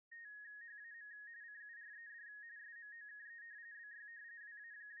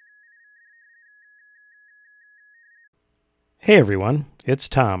Hey everyone, it's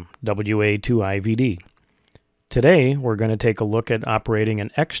Tom, WA2IVD. Today we're going to take a look at operating an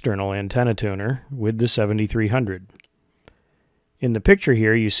external antenna tuner with the 7300. In the picture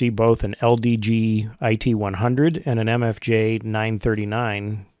here you see both an LDG IT-100 and an MFJ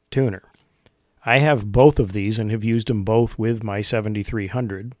 939 tuner. I have both of these and have used them both with my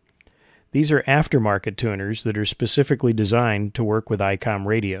 7300. These are aftermarket tuners that are specifically designed to work with Icom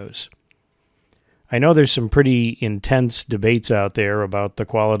radios. I know there's some pretty intense debates out there about the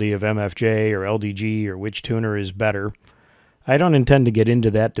quality of MFJ or LDG or which tuner is better. I don't intend to get into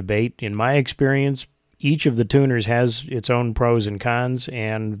that debate. In my experience, each of the tuners has its own pros and cons,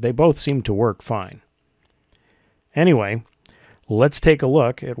 and they both seem to work fine. Anyway, let's take a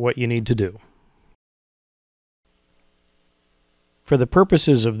look at what you need to do. For the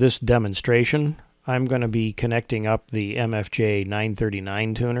purposes of this demonstration, I'm going to be connecting up the MFJ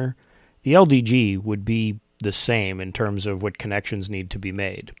 939 tuner. The LDG would be the same in terms of what connections need to be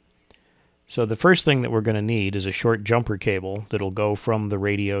made. So the first thing that we're going to need is a short jumper cable that'll go from the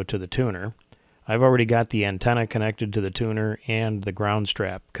radio to the tuner. I've already got the antenna connected to the tuner and the ground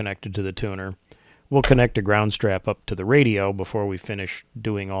strap connected to the tuner. We'll connect a ground strap up to the radio before we finish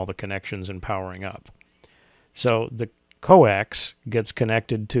doing all the connections and powering up. So the coax gets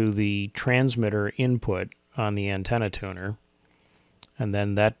connected to the transmitter input on the antenna tuner, and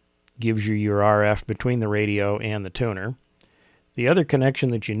then that gives you your RF between the radio and the tuner. The other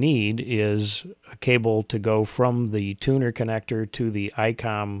connection that you need is a cable to go from the tuner connector to the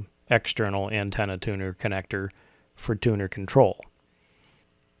Icom external antenna tuner connector for tuner control.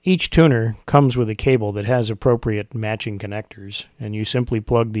 Each tuner comes with a cable that has appropriate matching connectors, and you simply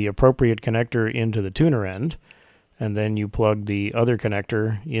plug the appropriate connector into the tuner end, and then you plug the other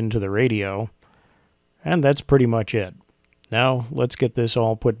connector into the radio, and that's pretty much it. Now let's get this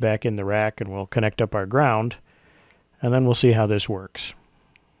all put back in the rack and we'll connect up our ground, and then we'll see how this works.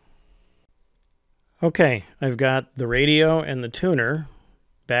 Okay, I've got the radio and the tuner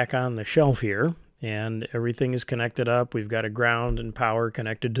back on the shelf here, and everything is connected up. We've got a ground and power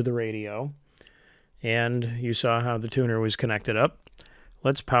connected to the radio, and you saw how the tuner was connected up.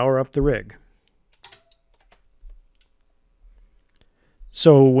 Let's power up the rig.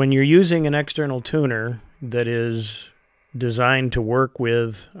 So when you're using an external tuner that is designed to work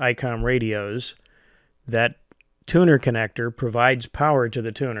with Icom radios, that tuner connector provides power to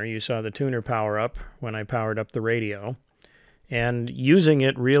the tuner. You saw the tuner power up when I powered up the radio, and using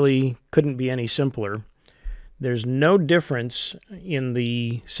it really couldn't be any simpler. There's no difference in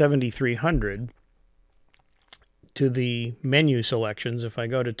the 7300 to the menu selections. If I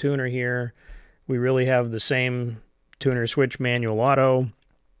go to tuner here, we really have the same tuner switch, manual auto,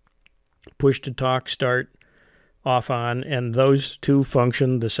 push to talk, start, off on, and those two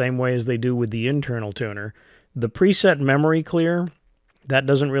function the same way as they do with the internal tuner. The preset memory clear, that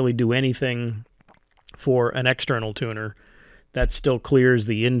doesn't really do anything for an external tuner. That still clears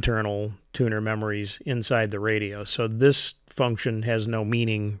the internal tuner memories inside the radio. So this function has no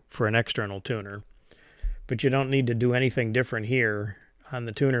meaning for an external tuner. But you don't need to do anything different here on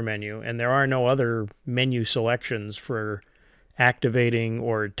the tuner menu, and there are no other menu selections for activating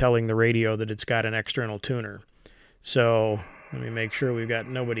or telling the radio that it's got an external tuner. So let me make sure we've got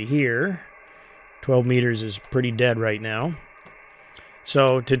nobody here. 12 meters is pretty dead right now.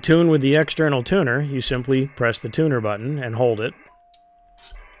 So to tune with the external tuner, you simply press the tuner button and hold it.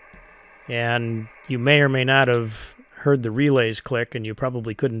 And you may or may not have heard the relays click, and you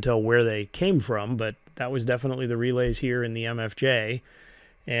probably couldn't tell where they came from, but that was definitely the relays here in the MFJ.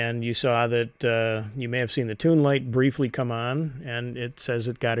 And you saw that you may have seen the tune light briefly come on, and it says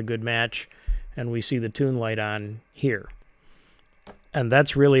it got a good match, and we see the tune light on here. And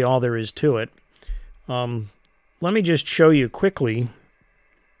that's really all there is to it. Let me just show you quickly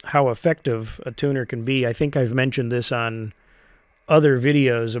how effective a tuner can be. I think I've mentioned this on other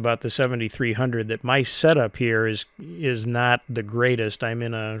videos about the 7300, that my setup here is not the greatest. I'm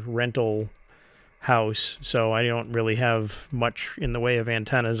in a rental house, so I don't really have much in the way of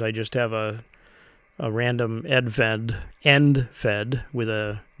antennas. I just have a random end fed with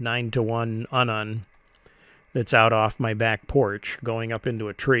a 9-to-1 unun that's out off my back porch going up into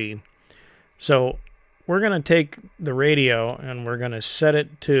a tree. So we're going to take the radio and we're going to set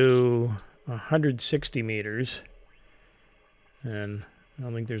it to 160 meters. And I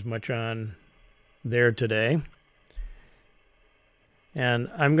don't think there's much on there today. And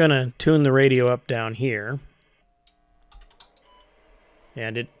I'm going to tune the radio up down here.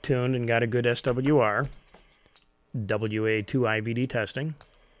 And it tuned and got a good SWR. WA2IVD testing.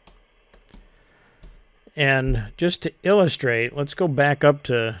 And just to illustrate, let's go back up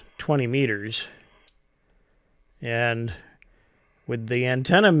to 20 meters. And With the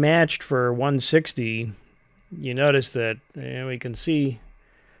antenna matched for 160, you notice that we can see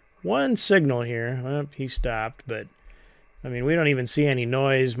one signal here. Well, he stopped, but I mean, we don't even see any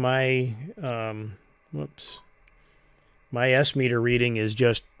noise. My my S-meter reading is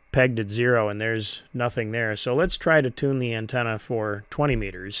just pegged at 0, and there's nothing there. So let's try to tune the antenna for 20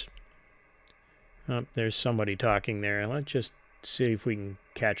 meters. Oh, there's somebody talking there. Let's just see if we can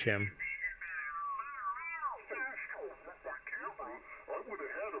catch him. I would have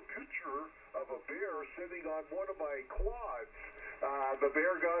had a picture of a bear sitting on one of my quads. The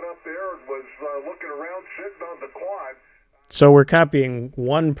bear got up there and was looking around, sitting on the quad. So we're copying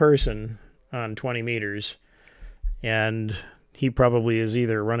one person on 20 meters, and he probably is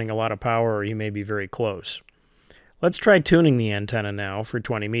either running a lot of power or he may be very close. Let's try tuning the antenna now for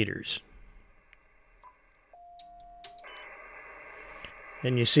 20 meters.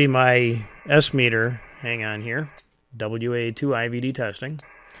 And you see my S-meter, hang on here, WA2 IVD testing,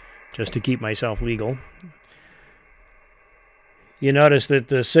 just to keep myself legal. You notice that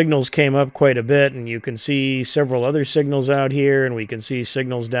the signals came up quite a bit, and you can see several other signals out here, and we can see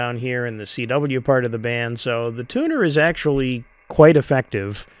signals down here in the CW part of the band. So the tuner is actually quite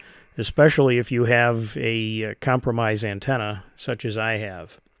effective, especially if you have a compromised antenna, such as I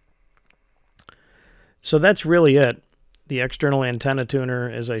have. So that's really it. The external antenna tuner,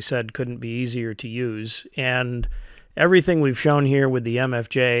 as I said, couldn't be easier to use, and everything we've shown here with the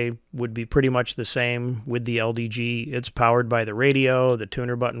MFJ would be pretty much the same with the LDG. It's powered by the radio, the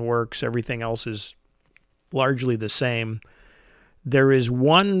tuner button works, everything else is largely the same. There is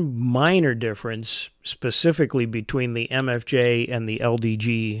one minor difference specifically between the MFJ and the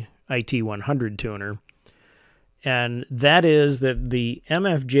LDG IT-100 tuner, and that is that the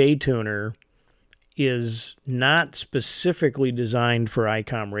MFJ tuner is not specifically designed for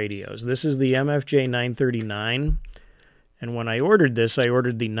Icom radios. This is the MFJ 939, and when I ordered this, I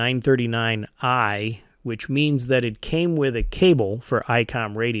ordered the 939i, which means that it came with a cable for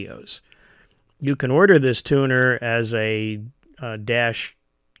Icom radios. You can order this tuner as a dash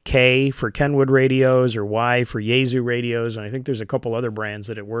K for Kenwood radios or Y for Yaesu radios, and I think there's a couple other brands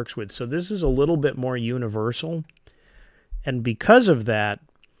that it works with. So this is a little bit more universal, and because of that,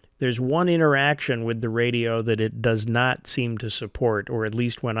 there's one interaction with the radio that it does not seem to support, or at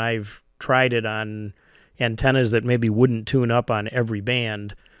least when I've tried it on antennas that maybe wouldn't tune up on every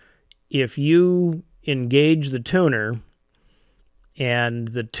band. If you engage the tuner and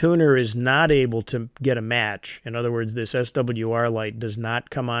the tuner is not able to get a match, in other words, this SWR light does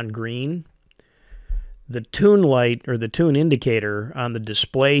not come on green, the tune light or the tune indicator on the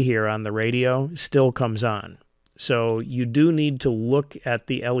display here on the radio still comes on. So you do need to look at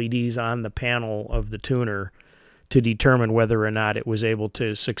the LEDs on the panel of the tuner to determine whether or not it was able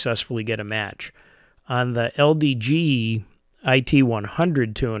to successfully get a match. On the LDG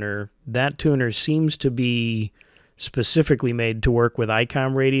IT-100 tuner, that tuner seems to be specifically made to work with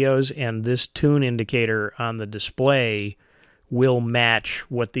Icom radios, and this tune indicator on the display will match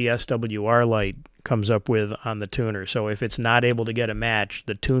what the SWR light comes up with on the tuner. So if it's not able to get a match,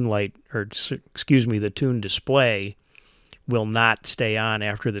 the tune light, or excuse me, the tune display will not stay on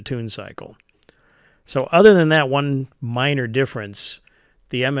after the tune cycle. So other than that one minor difference,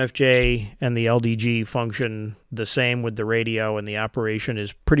 the MFJ and the LDG function the same with the radio, and the operation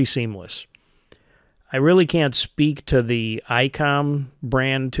is pretty seamless. I really can't speak to the Icom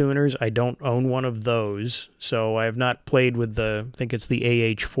brand tuners. I don't own one of those, so I have not played with the, I think it's the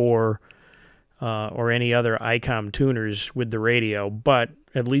AH4 or any other Icom tuners with the radio, but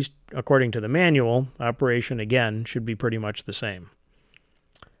at least according to the manual, operation, again, should be pretty much the same.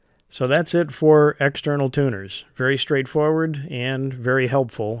 So that's it for external tuners. Very straightforward and very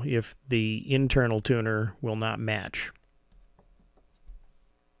helpful if the internal tuner will not match.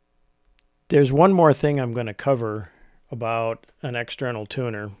 There's one more thing I'm going to cover about an external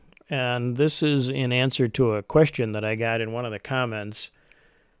tuner, and this is in answer to a question that I got in one of the comments,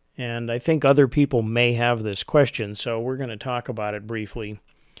 and I think other people may have this question, so we're going to talk about it briefly.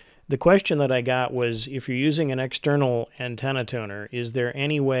 The question that I got was, if you're using an external antenna tuner, is there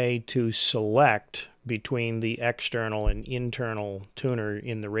any way to select between the external and internal tuner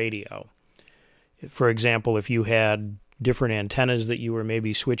in the radio? For example, if you had different antennas that you were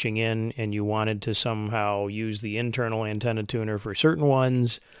maybe switching in and you wanted to somehow use the internal antenna tuner for certain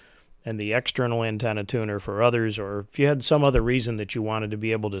ones and the external antenna tuner for others, or if you had some other reason that you wanted to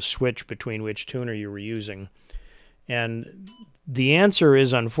be able to switch between which tuner you were using. And the answer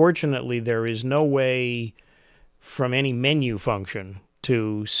is, unfortunately, there is no way from any menu function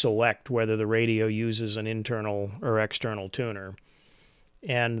to select whether the radio uses an internal or external tuner.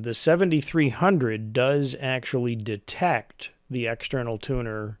 And the 7300 does actually detect the external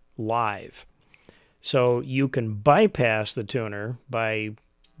tuner live. So you can bypass the tuner by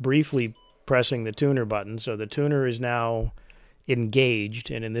briefly pressing the tuner button. So the tuner is now engaged,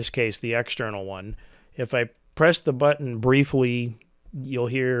 and in this case the external one. If I press the button briefly,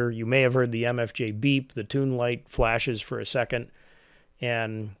 you may have heard the MFJ beep, the tune light flashes for a second,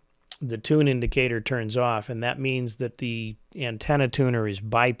 and the tune indicator turns off, and that means that the antenna tuner is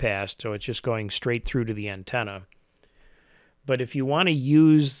bypassed, so it's just going straight through to the antenna. But if you want to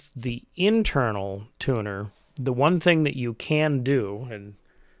use the internal tuner, the one thing that you can do, and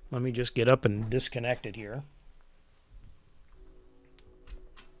let me just get up and disconnect it here.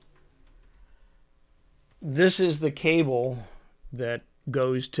 This is the cable that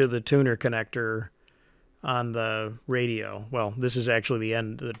goes to the tuner connector on the radio. Well, this is actually the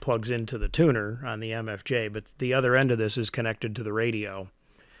end that plugs into the tuner on the MFJ, but the other end of this is connected to the radio.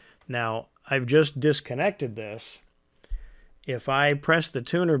 Now, I've just disconnected this. If I press the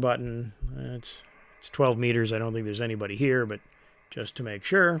tuner button, it's 12 meters. I don't think there's anybody here, but just to make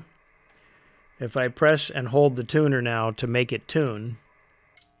sure, if I press and hold the tuner now to make it tune,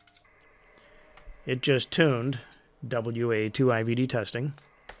 it just tuned. WA2IVD testing.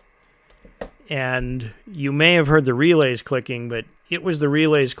 And you may have heard the relays clicking, but it was the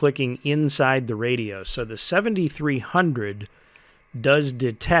relays clicking inside the radio. So the 7300 does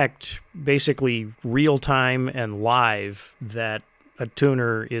detect basically real-time and live that a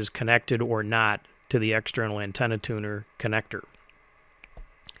tuner is connected or not to the external antenna tuner connector.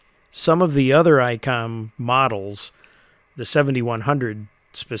 Some of the other Icom models, the 7100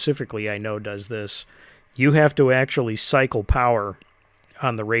 specifically I know does this, you have to actually cycle power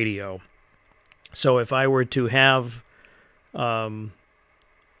on the radio. So if I were to have no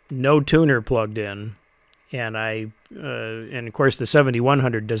tuner plugged in, and of course the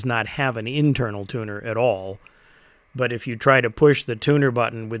 7100 does not have an internal tuner at all, but if you try to push the tuner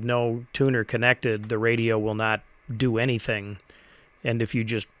button with no tuner connected, the radio will not do anything. And if you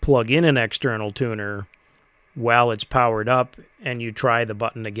just plug in an external tuner while it's powered up and you try the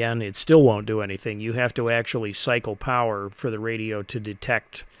button again, it still won't do anything. You have to actually cycle power for the radio to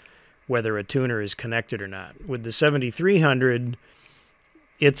detect whether a tuner is connected or not. With the 7300,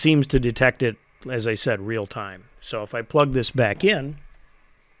 it seems to detect it, as I said, real time. So if I plug this back in,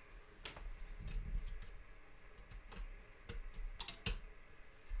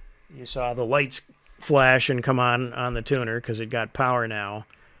 you saw the lights flash and come on the tuner because it got power now.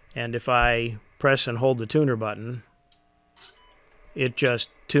 And if I press and hold the tuner button, it just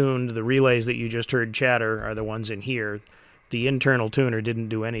tuned. The relays that you just heard chatter are the ones in here. The internal tuner didn't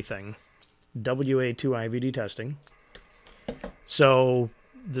do anything. WA2IVD testing. So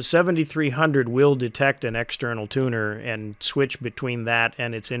the 7300 will detect an external tuner and switch between that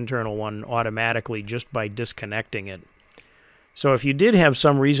and its internal one automatically just by disconnecting it. So if you did have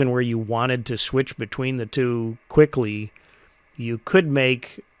some reason where you wanted to switch between the two quickly, you could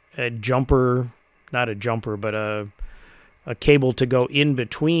make a jumper, not a jumper, but a cable to go in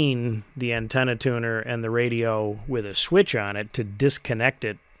between the antenna tuner and the radio with a switch on it to disconnect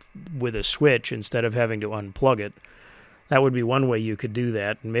it with a switch instead of having to unplug it. That would be one way you could do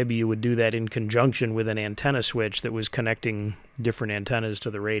that. And maybe you would do that in conjunction with an antenna switch that was connecting different antennas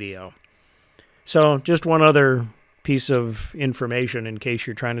to the radio. So just one other piece of information in case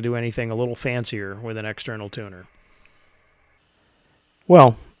you're trying to do anything a little fancier with an external tuner.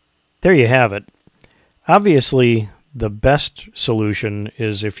 Well, there you have it. Obviously, the best solution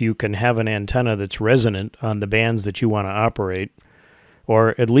is if you can have an antenna that's resonant on the bands that you want to operate,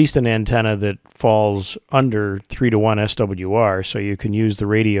 or at least an antenna that falls under 3:1 SWR, so you can use the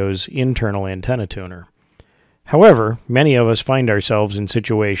radio's internal antenna tuner. However, many of us find ourselves in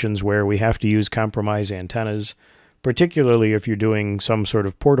situations where we have to use compromised antennas, particularly if you're doing some sort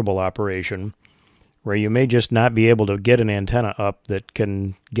of portable operation, where you may just not be able to get an antenna up that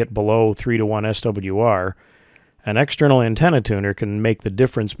can get below 3:1 SWR. An external antenna tuner can make the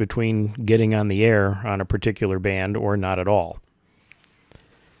difference between getting on the air on a particular band or not at all.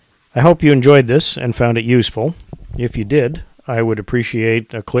 I hope you enjoyed this and found it useful. If you did, I would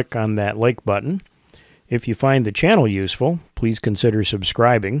appreciate a click on that like button. If you find the channel useful, please consider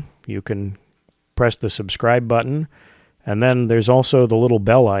subscribing. You can press the subscribe button, and then there's also the little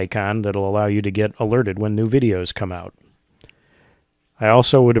bell icon that'll allow you to get alerted when new videos come out. I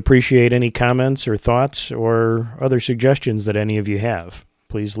also would appreciate any comments or thoughts or other suggestions that any of you have.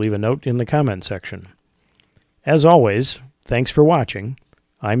 Please leave a note in the comment section. As always, thanks for watching.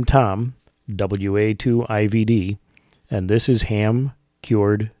 I'm Tom, WA2IVD, and this is Ham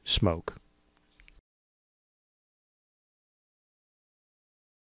Cured Smoke.